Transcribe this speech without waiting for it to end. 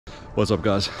What's up,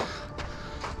 guys?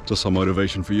 Just some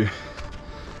motivation for you,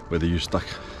 whether you're stuck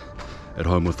at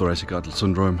home with thoracic outlet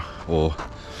syndrome or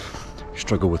you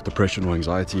struggle with depression or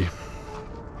anxiety.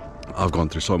 I've gone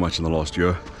through so much in the last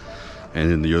year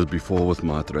and in the years before with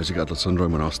my thoracic outlet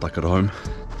syndrome when I was stuck at home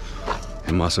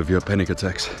and my severe panic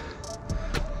attacks.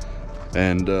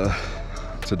 And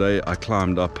today I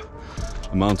climbed up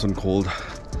a mountain called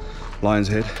Lion's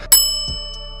Head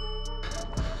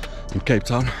in Cape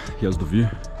Town. Here's the view.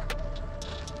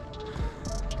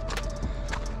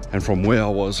 And from where I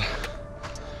was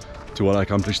to what I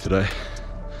accomplished today,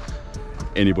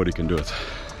 anybody can do it.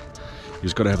 You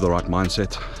just got to have the right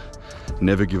mindset.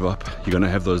 Never give up. You're going to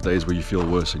have those days where you feel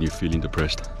worse and you're feeling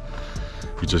depressed.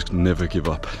 You just never give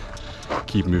up.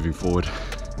 Keep moving forward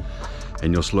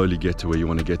and you'll slowly get to where you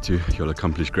want to get to. You'll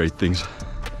accomplish great things.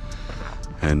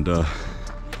 And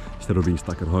instead of being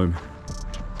stuck at home,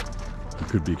 you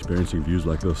could be experiencing views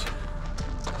like this.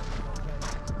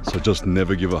 So just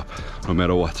never give up, no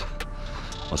matter what.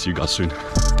 I'll see you guys soon.